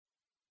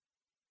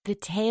The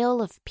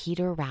Tale of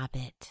Peter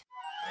Rabbit.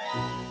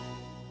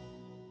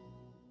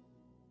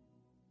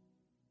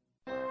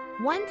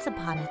 Once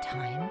upon a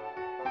time,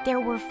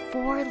 there were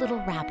 4 little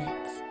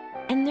rabbits,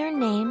 and their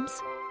names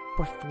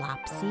were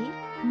Flopsy,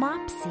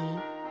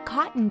 Mopsy,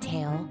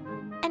 Cottontail,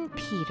 and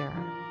Peter.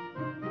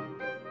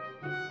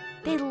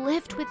 They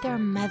lived with their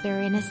mother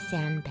in a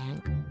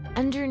sandbank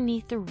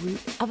underneath the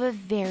root of a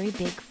very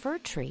big fir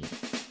tree.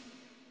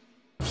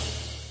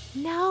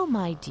 "Now,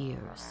 my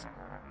dears,"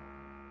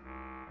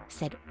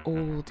 said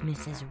old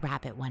Mrs.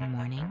 Rabbit one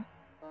morning,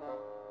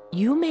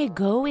 "you may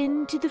go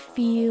into the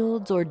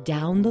fields or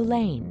down the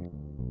lane,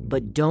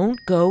 but don't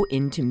go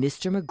into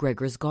Mr.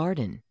 McGregor's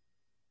garden.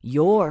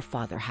 Your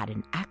father had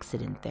an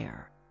accident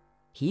there.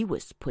 He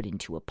was put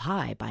into a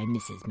pie by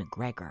Mrs.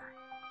 McGregor.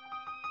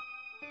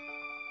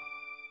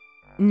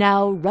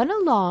 Now run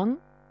along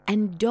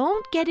and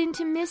don't get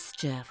into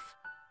mischief.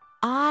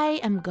 I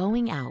am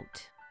going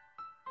out."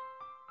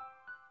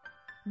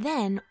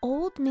 Then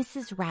old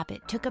Mrs.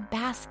 Rabbit took a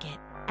basket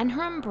and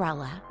her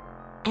umbrella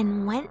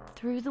and went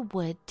through the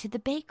wood to the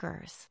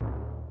baker's.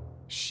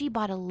 She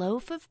bought a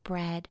loaf of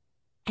bread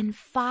and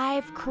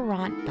 5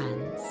 currant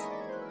buns.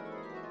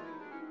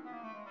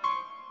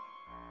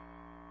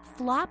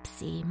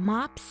 Flopsy,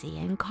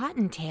 Mopsy, and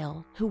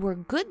Cottontail, who were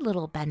good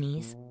little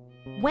bunnies,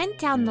 went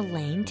down the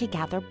lane to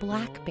gather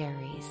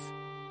blackberries.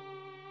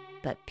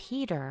 But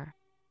Peter,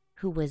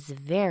 who was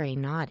very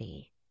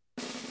naughty,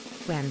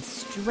 ran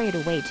straight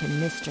away to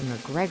Mr.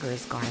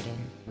 McGregor's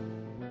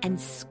garden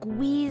and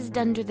squeezed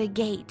under the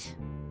gate.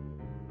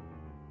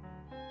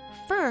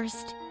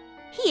 First,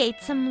 he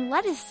ate some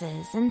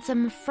lettuces and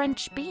some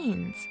French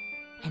beans,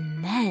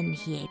 and then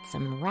he ate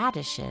some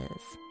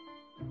radishes.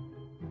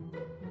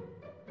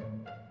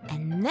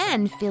 And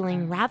then,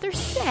 feeling rather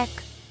sick,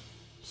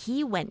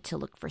 he went to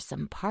look for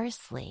some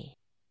parsley.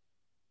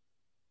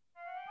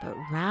 But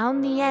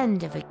round the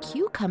end of a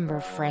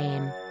cucumber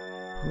frame,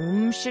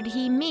 whom should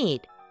he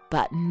meet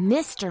but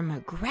Mr.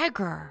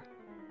 McGregor?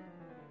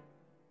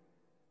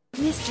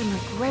 Mr.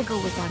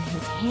 McGregor was on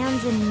his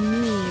hands and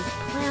knees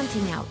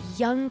planting out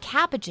young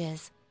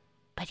cabbages,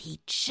 but he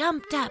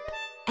jumped up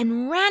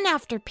and ran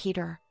after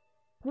Peter,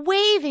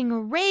 waving a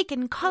rake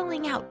and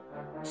calling out,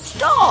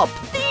 "Stop,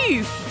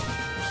 thief!"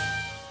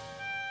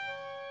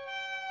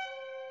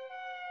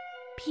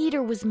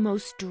 Peter was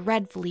most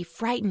dreadfully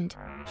frightened.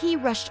 He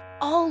rushed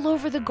all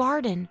over the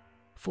garden,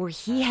 for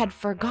he had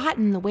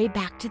forgotten the way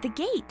back to the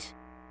gate.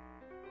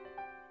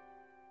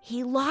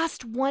 He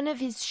lost one of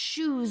his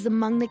shoes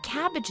among the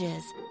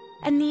cabbages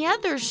and the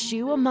other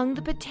shoe among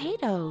the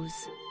potatoes.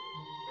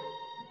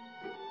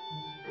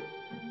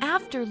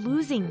 After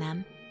losing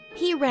them,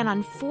 he ran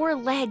on 4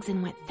 legs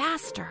and went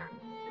faster,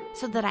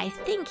 so that I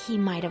think he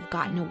might have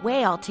gotten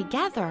away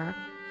altogether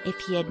if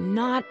he had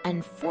not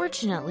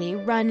unfortunately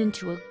run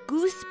into a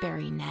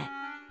gooseberry net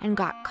and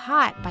got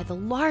caught by the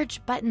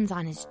large buttons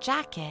on his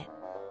jacket.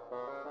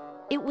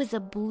 It was a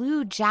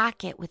blue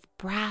jacket with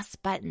brass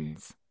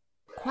buttons,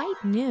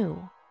 quite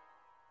new.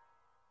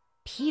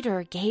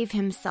 Peter gave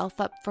himself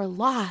up for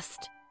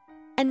lost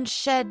and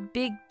shed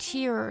big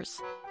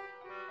tears.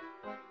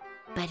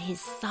 But his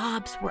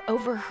sobs were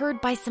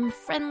overheard by some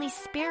friendly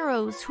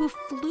sparrows who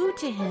flew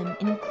to him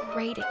in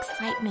great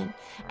excitement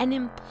and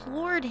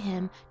implored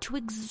him to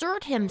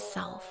exert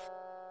himself.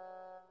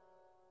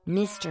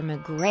 Mr.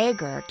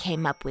 McGregor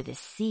came up with a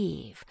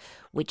sieve,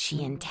 which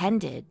he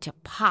intended to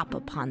pop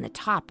upon the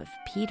top of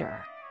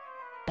Peter.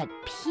 But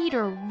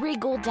Peter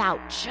wriggled out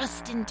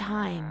just in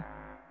time,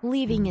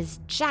 leaving his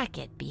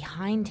jacket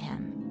behind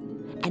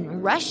him,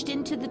 and rushed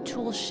into the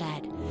tool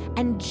shed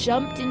and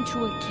jumped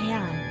into a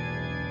can.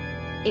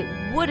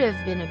 It would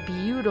have been a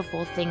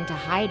beautiful thing to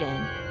hide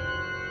in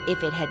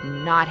if it had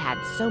not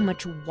had so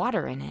much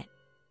water in it.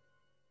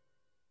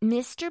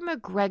 Mr.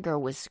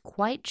 McGregor was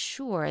quite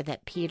sure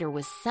that Peter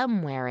was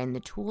somewhere in the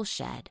tool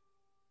shed,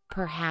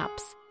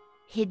 perhaps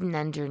hidden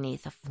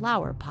underneath a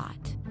flower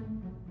pot.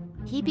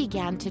 He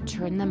began to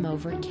turn them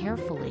over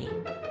carefully,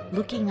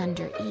 looking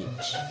under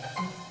each.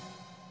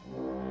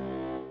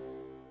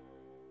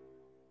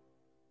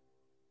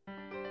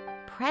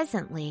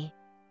 Presently,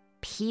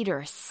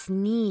 Peter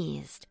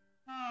sneezed.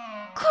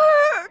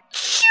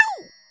 Kerchoo!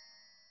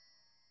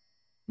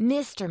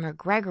 Mr.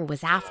 McGregor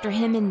was after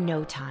him in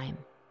no time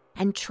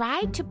and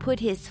tried to put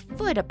his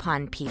foot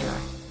upon Peter,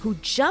 who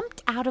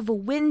jumped out of a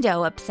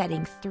window,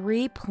 upsetting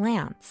 3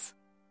 plants.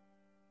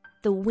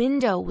 The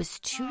window was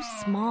too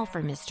small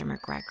for Mr.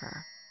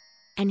 McGregor,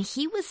 and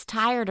he was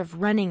tired of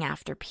running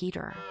after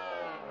Peter.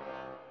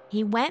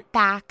 He went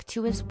back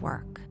to his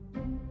work.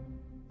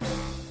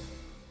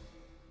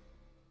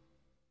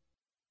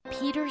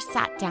 Peter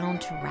sat down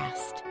to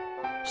rest.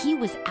 He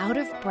was out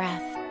of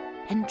breath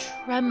and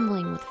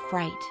trembling with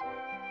fright,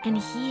 and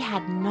he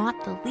had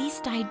not the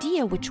least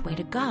idea which way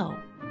to go.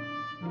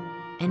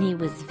 And he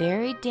was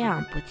very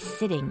damp with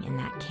sitting in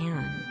that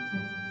can.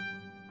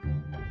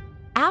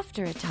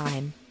 After a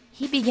time,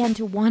 he began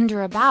to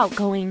wander about,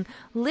 going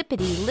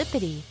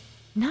lippity-lippity,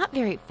 not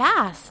very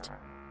fast,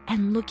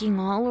 and looking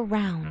all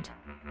around.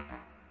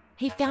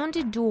 He found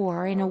a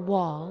door in a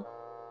wall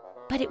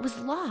but it was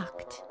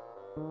locked,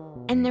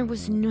 and there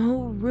was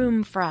no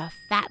room for a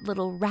fat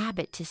little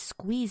rabbit to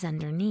squeeze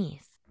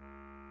underneath.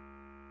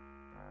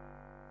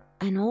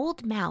 An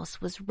old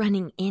mouse was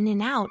running in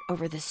and out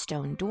over the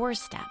stone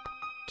doorstep,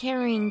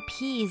 carrying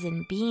peas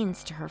and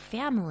beans to her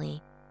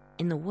family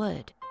in the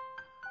wood.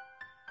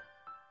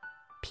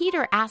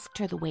 Peter asked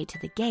her the way to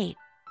the gate,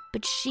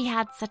 but she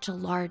had such a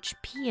large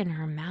pea in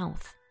her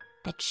mouth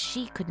that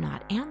she could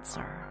not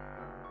answer.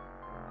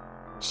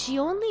 She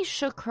only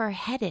shook her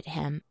head at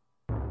him.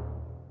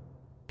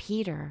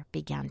 Peter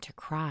began to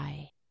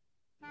cry.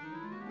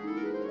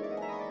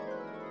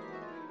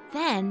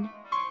 Then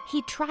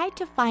he tried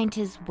to find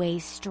his way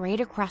straight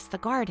across the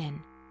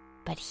garden,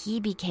 but he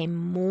became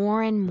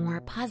more and more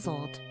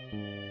puzzled.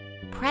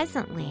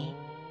 Presently,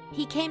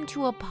 he came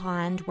to a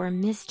pond where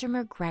Mr.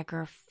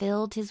 McGregor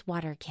filled his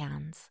water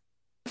cans.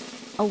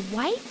 A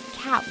white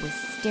cat was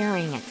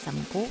staring at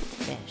some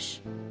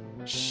goldfish.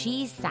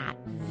 She sat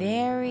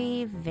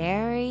very,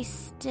 very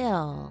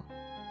still,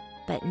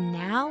 but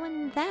now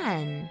and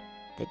then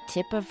the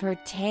tip of her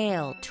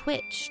tail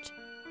twitched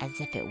as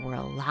if it were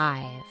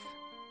alive.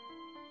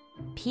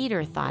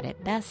 Peter thought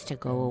it best to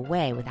go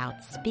away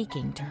without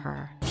speaking to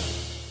her.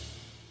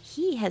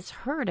 He has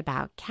heard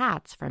about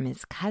cats from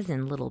his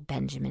cousin, little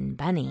Benjamin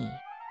Bunny.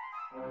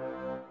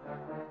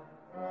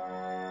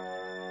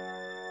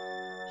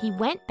 He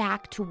went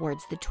back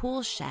towards the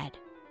tool shed,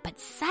 but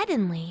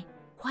suddenly,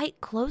 quite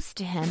close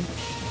to him,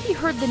 he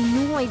heard the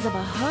noise of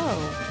a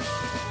hoe.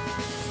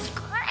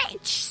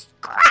 Scratch,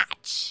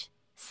 scratch,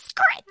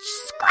 scratch,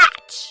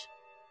 scratch.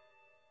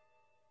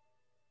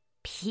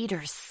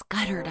 Peter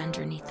scuttered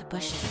underneath the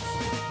bushes,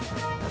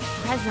 but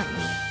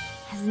presently,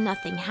 as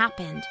nothing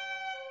happened,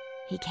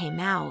 he came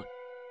out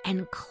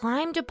and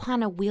climbed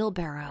upon a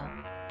wheelbarrow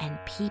and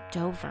peeped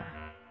over.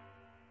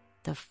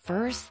 The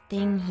first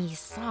thing he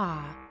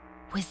saw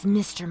was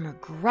Mr.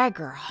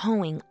 McGregor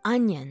hoeing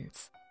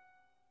onions.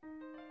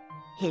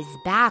 His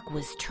back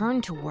was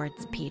turned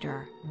towards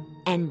Peter,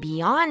 and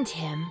beyond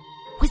him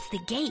was the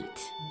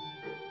gate.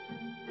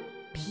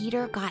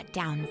 Peter got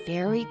down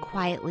very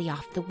quietly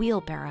off the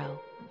wheelbarrow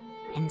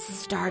and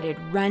started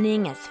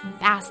running as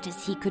fast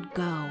as he could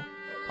go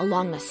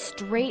along a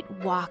straight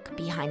walk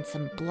behind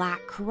some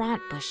black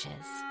currant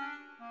bushes.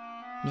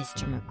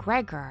 Mr.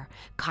 McGregor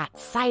caught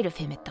sight of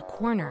him at the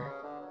corner,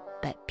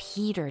 but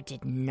Peter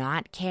did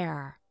not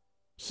care.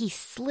 He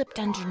slipped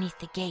underneath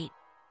the gate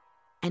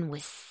and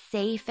was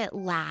safe at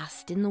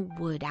last in the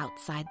wood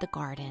outside the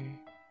garden.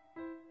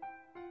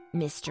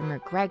 Mr.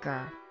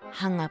 McGregor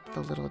hung up the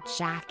little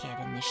jacket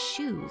and the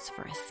shoes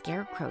for a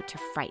scarecrow to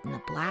frighten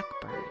the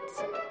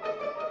blackbirds.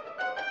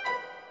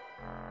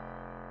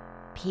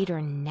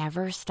 Peter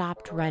never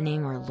stopped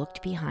running or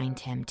looked behind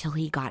him till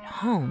he got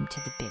home to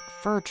the big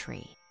fir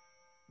tree.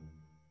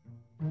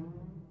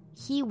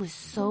 He was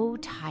so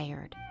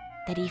tired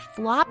that he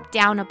flopped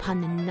down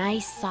upon the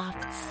nice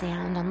soft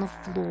sand on the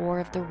floor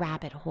of the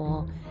rabbit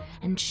hole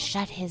and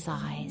shut his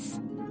eyes.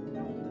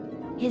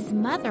 His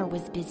mother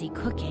was busy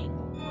cooking.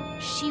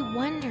 She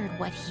wondered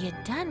what he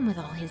had done with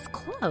all his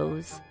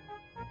clothes.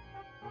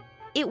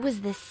 It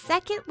was the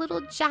second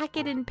little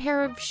jacket and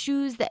pair of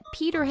shoes that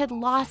Peter had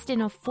lost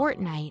in a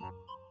fortnight.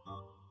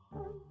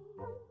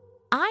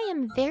 I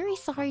am very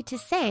sorry to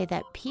say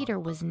that Peter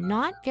was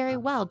not very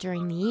well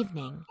during the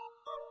evening.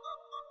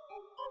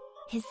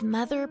 His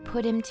mother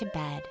put him to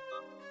bed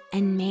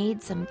and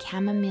made some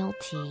chamomile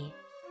tea,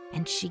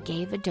 and she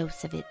gave a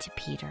dose of it to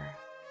Peter.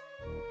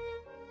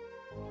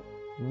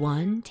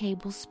 1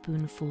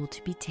 tablespoonful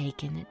to be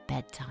taken at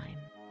bedtime.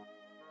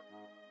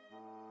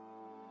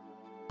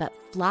 But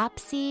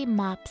Flopsy,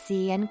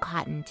 Mopsy, and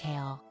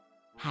Cottontail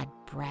had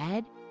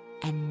bread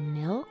and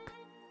milk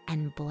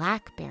and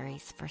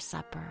blackberries for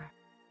supper.